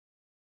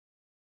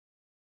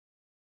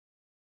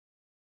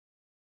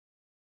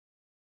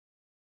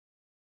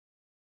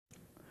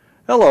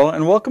Hello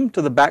and welcome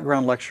to the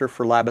background lecture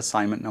for lab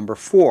assignment number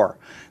 4.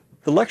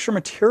 The lecture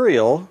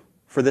material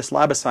for this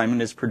lab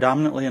assignment is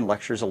predominantly in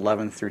lectures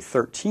 11 through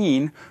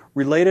 13.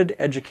 Related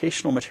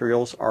educational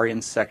materials are in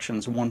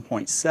sections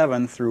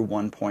 1.7 through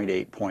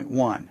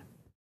 1.8.1.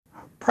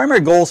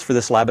 Primary goals for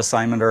this lab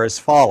assignment are as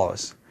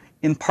follows.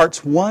 In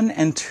parts 1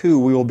 and 2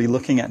 we will be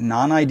looking at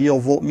non-ideal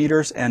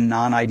voltmeters and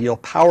non-ideal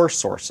power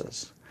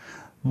sources.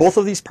 Both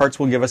of these parts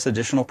will give us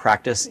additional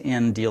practice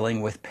in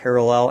dealing with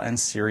parallel and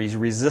series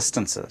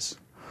resistances.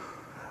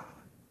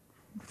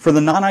 For the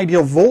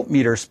non-ideal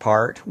voltmeters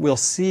part, we'll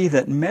see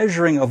that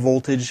measuring a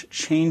voltage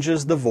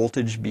changes the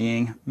voltage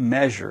being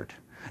measured.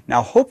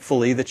 Now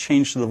hopefully the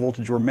change to the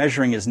voltage we're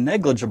measuring is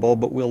negligible,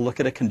 but we'll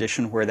look at a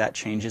condition where that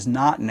change is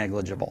not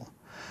negligible.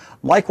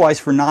 Likewise,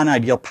 for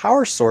non-ideal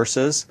power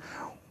sources,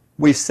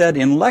 we've said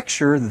in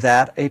lecture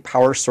that a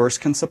power source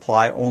can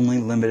supply only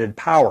limited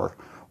power.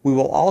 We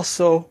will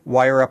also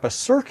wire up a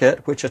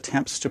circuit which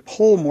attempts to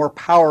pull more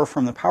power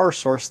from the power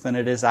source than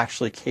it is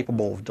actually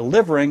capable of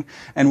delivering,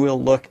 and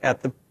we'll look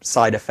at the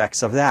side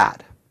effects of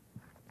that.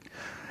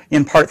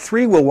 In part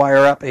 3, we'll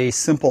wire up a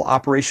simple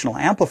operational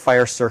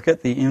amplifier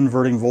circuit, the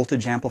inverting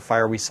voltage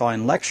amplifier we saw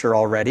in lecture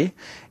already.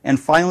 And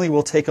finally,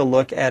 we'll take a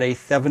look at a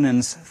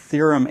Thevenin's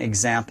theorem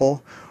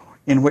example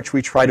in which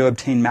we try to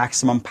obtain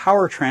maximum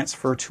power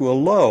transfer to a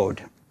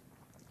load.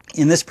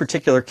 In this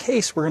particular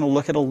case, we're going to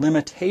look at a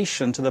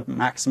limitation to the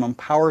maximum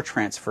power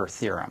transfer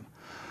theorem.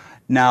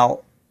 Now,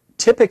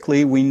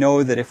 typically we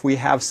know that if we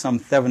have some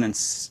Thevenin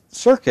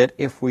circuit,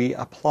 if we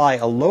apply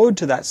a load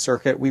to that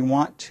circuit, we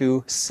want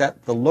to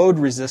set the load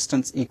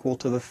resistance equal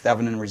to the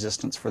Thevenin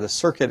resistance for the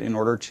circuit in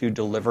order to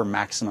deliver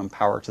maximum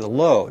power to the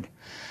load.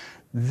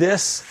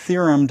 This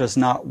theorem does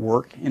not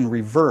work in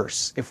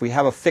reverse. If we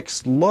have a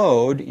fixed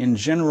load, in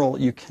general,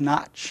 you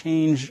cannot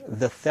change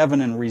the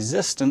Thevenin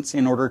resistance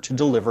in order to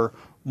deliver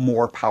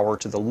more power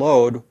to the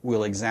load.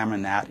 We'll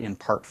examine that in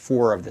part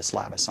 4 of this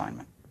lab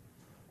assignment.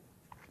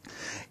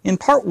 In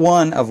part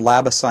 1 of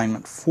lab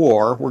assignment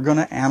 4, we're going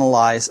to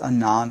analyze a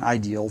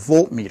non-ideal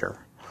voltmeter.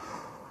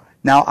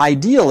 Now,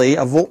 ideally,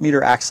 a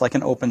voltmeter acts like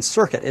an open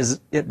circuit.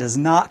 It does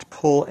not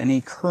pull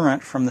any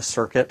current from the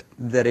circuit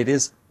that it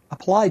is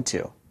applied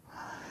to.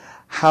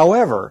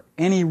 However,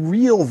 any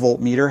real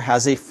voltmeter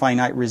has a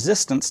finite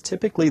resistance.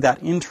 Typically,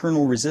 that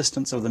internal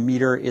resistance of the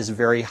meter is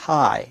very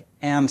high.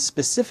 And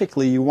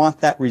specifically, you want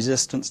that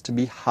resistance to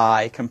be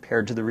high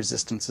compared to the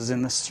resistances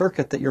in the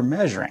circuit that you're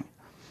measuring.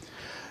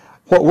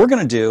 What we're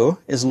going to do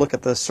is look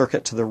at the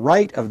circuit to the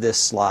right of this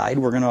slide.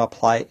 We're going to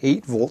apply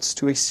 8 volts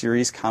to a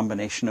series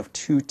combination of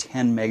two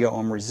 10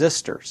 megaohm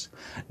resistors.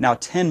 Now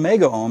 10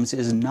 megaohms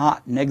is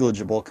not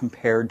negligible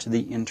compared to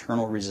the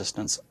internal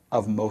resistance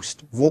of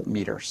most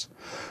voltmeters.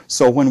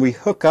 So when we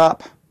hook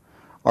up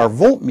our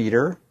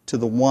voltmeter to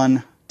the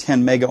one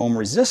 10 megaohm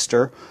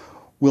resistor,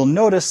 we'll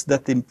notice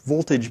that the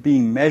voltage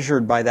being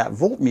measured by that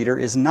voltmeter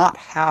is not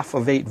half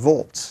of 8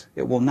 volts.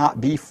 It will not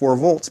be 4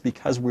 volts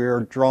because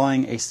we're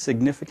drawing a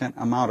significant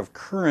amount of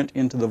current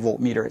into the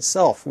voltmeter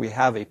itself. We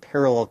have a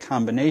parallel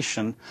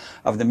combination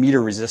of the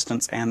meter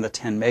resistance and the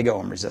 10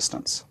 megaohm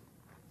resistance.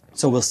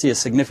 So we'll see a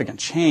significant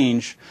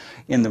change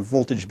in the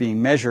voltage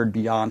being measured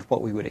beyond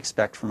what we would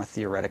expect from a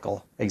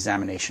theoretical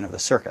examination of the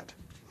circuit.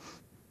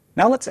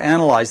 Now let's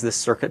analyze this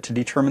circuit to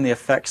determine the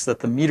effects that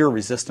the meter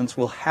resistance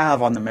will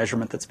have on the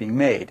measurement that's being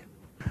made.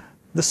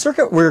 The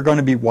circuit we're going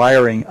to be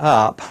wiring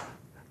up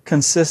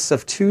consists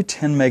of two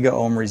 10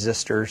 megaohm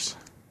resistors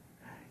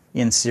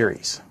in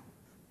series.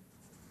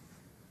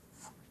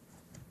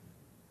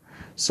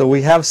 So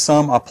we have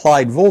some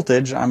applied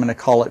voltage, I'm going to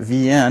call it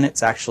Vn,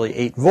 it's actually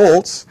 8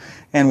 volts,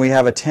 and we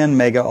have a 10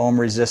 megaohm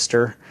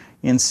resistor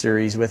in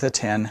series with a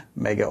 10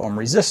 megaohm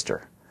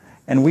resistor.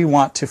 And we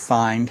want to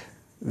find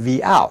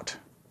V out.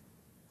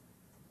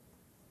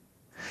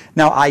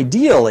 Now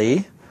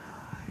ideally,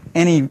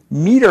 any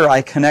meter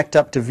I connect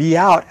up to V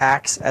out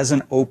acts as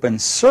an open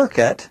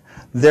circuit,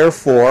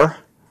 therefore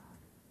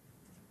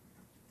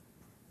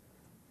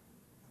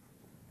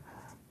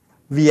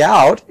V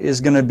out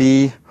is going to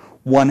be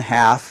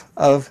 1/2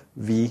 of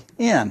V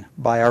in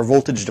by our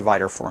voltage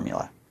divider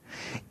formula.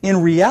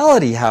 In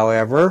reality,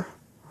 however,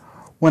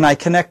 when I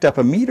connect up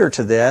a meter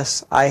to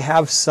this, I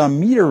have some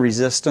meter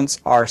resistance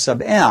R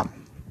sub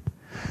m.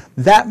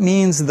 That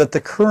means that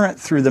the current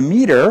through the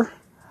meter,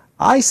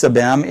 I sub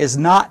m, is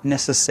not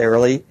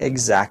necessarily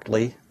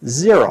exactly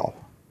 0.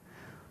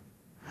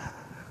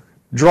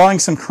 Drawing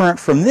some current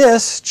from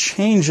this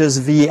changes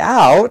V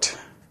out.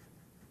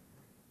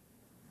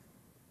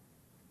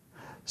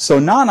 So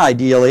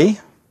non-ideally,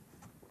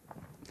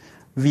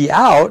 V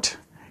out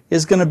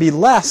is going to be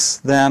less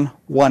than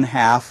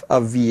 1/2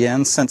 of V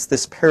in, since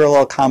this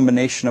parallel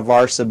combination of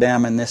R sub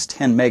m and this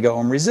 10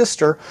 megaohm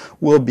resistor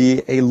will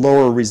be a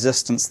lower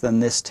resistance than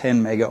this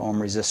 10 megaohm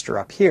resistor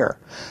up here.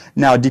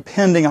 Now,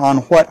 depending on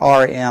what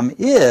Rm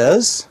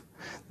is,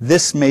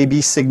 this may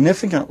be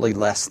significantly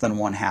less than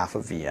 1/2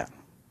 of V in.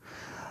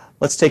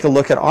 Let's take a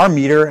look at our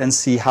meter and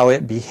see how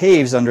it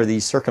behaves under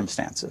these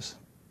circumstances.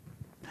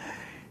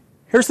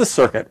 Here's the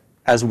circuit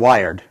as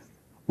wired.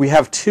 We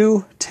have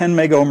two 10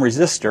 megohm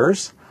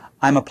resistors.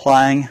 I'm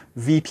applying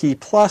VP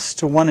plus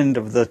to one end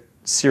of the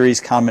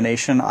series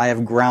combination. I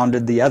have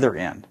grounded the other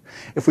end.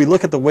 If we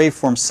look at the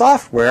waveform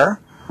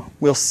software,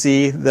 we'll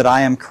see that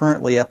I am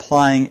currently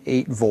applying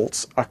 8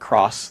 volts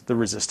across the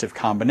resistive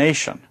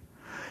combination.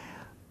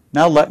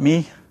 Now let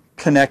me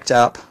connect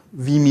up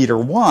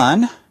vmeter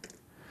 1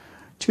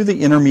 to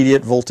the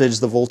intermediate voltage,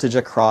 the voltage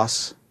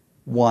across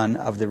one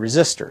of the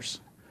resistors.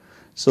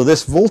 So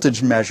this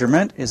voltage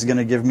measurement is going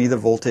to give me the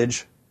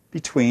voltage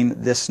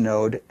between this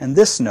node and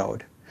this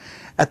node.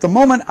 At the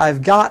moment,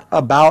 I've got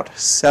about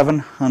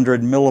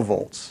 700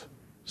 millivolts,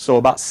 so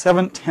about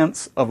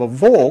 7/10 of a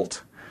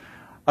volt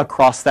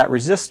across that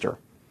resistor.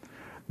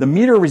 The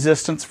meter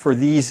resistance for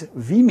these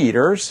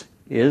vmeters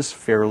is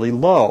fairly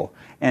low,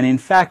 and in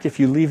fact, if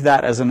you leave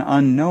that as an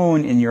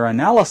unknown in your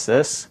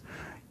analysis,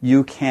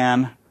 you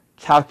can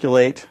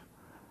calculate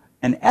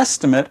an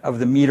estimate of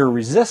the meter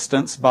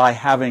resistance by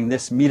having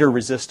this meter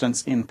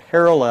resistance in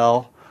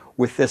parallel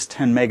with this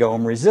 10 mega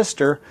ohm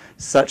resistor,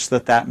 such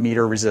that that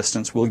meter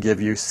resistance will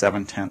give you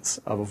 7/10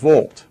 of a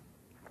volt.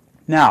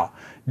 Now,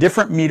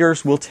 different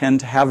meters will tend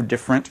to have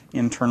different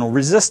internal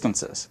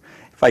resistances.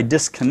 If I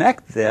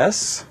disconnect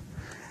this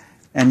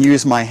and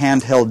use my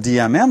handheld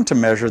DMM to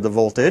measure the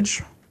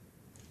voltage,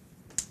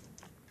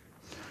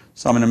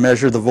 so I'm going to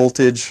measure the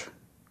voltage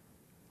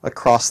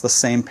across the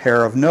same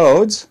pair of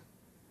nodes.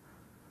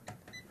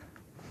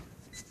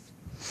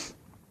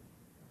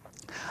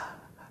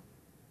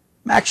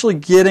 I'm actually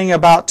getting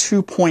about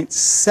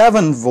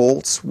 2.7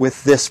 volts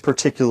with this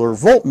particular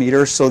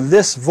voltmeter, so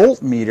this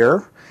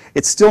voltmeter,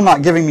 it's still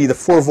not giving me the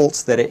 4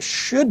 volts that it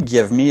should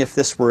give me if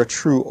this were a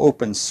true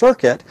open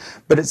circuit,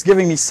 but it's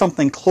giving me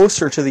something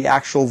closer to the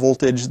actual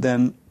voltage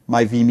than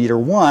my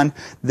vmeter 1.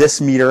 This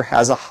meter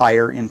has a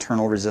higher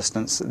internal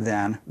resistance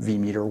than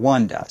vmeter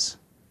 1 does.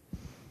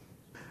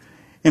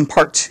 In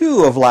part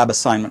 2 of lab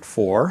assignment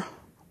 4,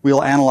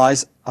 we'll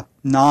analyze a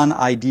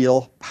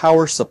non-ideal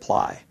power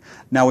supply.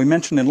 Now, we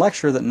mentioned in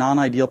lecture that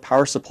non-ideal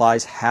power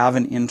supplies have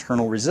an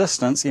internal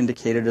resistance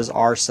indicated as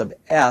R sub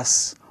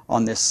S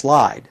on this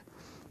slide.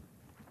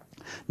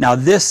 Now,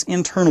 this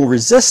internal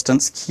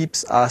resistance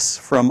keeps us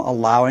from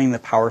allowing the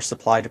power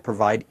supply to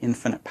provide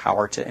infinite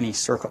power to any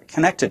circuit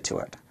connected to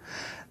it.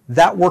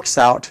 That works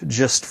out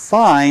just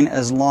fine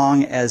as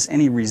long as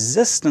any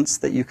resistance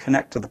that you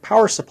connect to the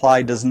power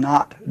supply does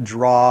not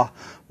draw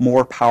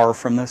more power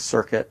from the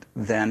circuit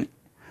than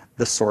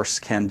the source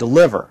can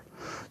deliver.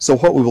 So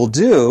what we will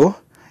do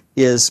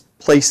is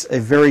place a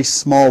very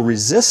small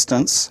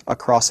resistance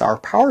across our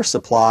power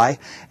supply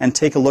and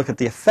take a look at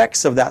the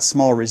effects of that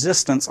small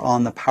resistance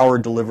on the power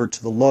delivered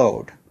to the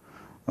load.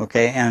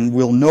 Okay, and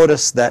we'll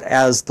notice that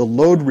as the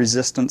load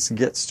resistance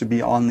gets to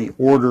be on the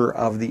order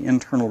of the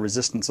internal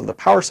resistance of the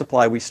power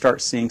supply, we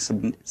start seeing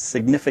some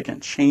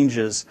significant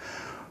changes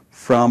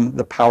from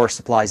the power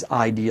supply's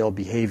ideal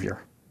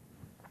behavior.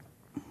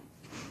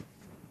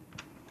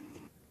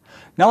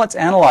 Now let's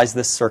analyze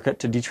this circuit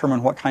to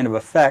determine what kind of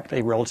effect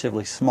a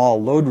relatively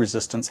small load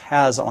resistance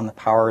has on the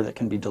power that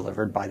can be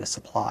delivered by the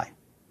supply.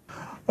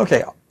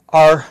 Okay,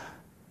 our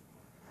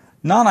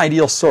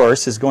non-ideal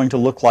source is going to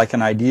look like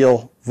an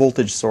ideal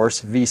voltage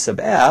source V sub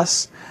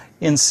S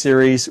in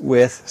series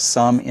with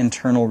some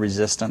internal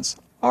resistance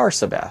R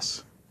sub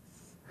S.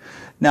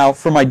 Now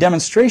for my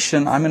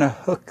demonstration, I'm going to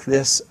hook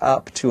this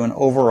up to an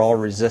overall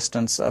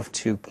resistance of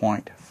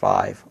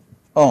 2.5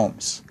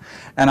 ohms.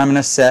 And I'm going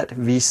to set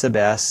V sub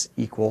S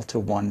equal to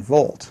 1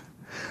 volt.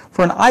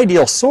 For an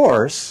ideal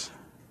source,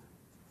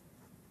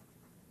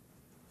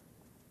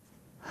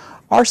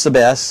 R sub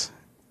S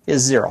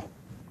is 0.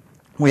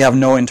 We have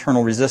no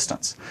internal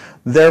resistance.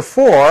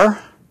 Therefore,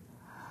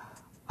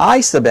 I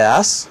sub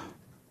S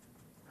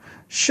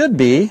should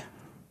be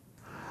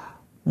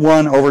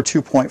 1 over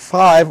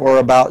 2.5, or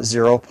about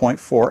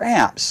 0.4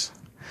 amps.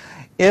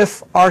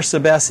 If R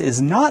sub S is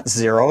not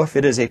 0, if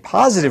it is a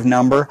positive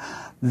number,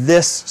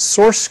 this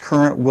source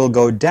current will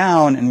go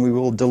down and we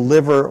will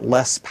deliver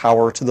less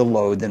power to the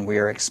load than we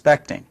are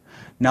expecting.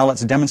 Now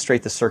let's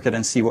demonstrate the circuit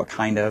and see what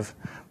kind of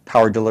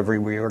power delivery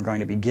we are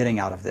going to be getting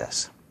out of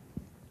this.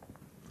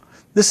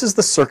 This is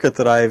the circuit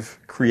that I've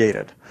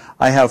created.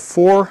 I have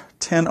 4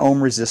 10 ohm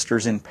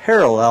resistors in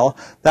parallel.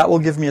 That will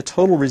give me a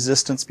total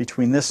resistance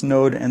between this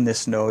node and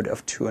this node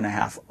of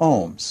 2.5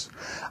 ohms.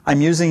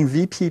 I'm using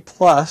VP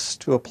plus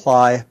to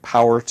apply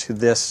power to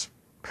this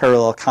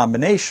parallel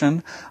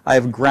combination.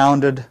 I've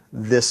grounded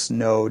this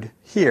node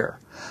here.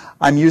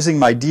 I'm using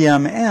my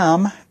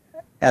DMM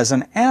as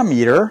an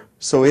ammeter,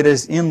 so it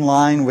is in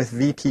line with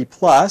VP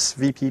plus.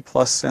 VP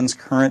plus sends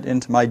current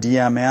into my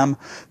DMM.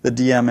 The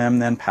DMM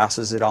then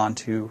passes it on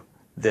to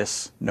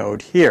this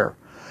node here.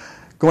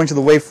 Going to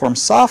the waveform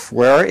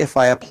software, if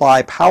I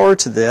apply power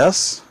to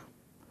this,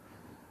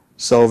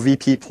 so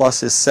VP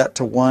plus is set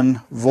to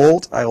 1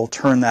 volt, I will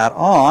turn that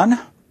on.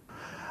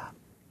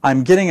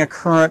 I'm getting a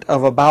current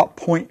of about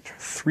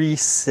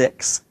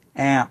 0.36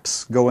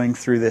 amps going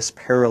through this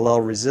parallel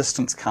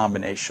resistance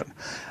combination.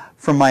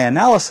 From my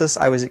analysis,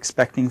 I was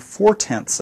expecting 4/10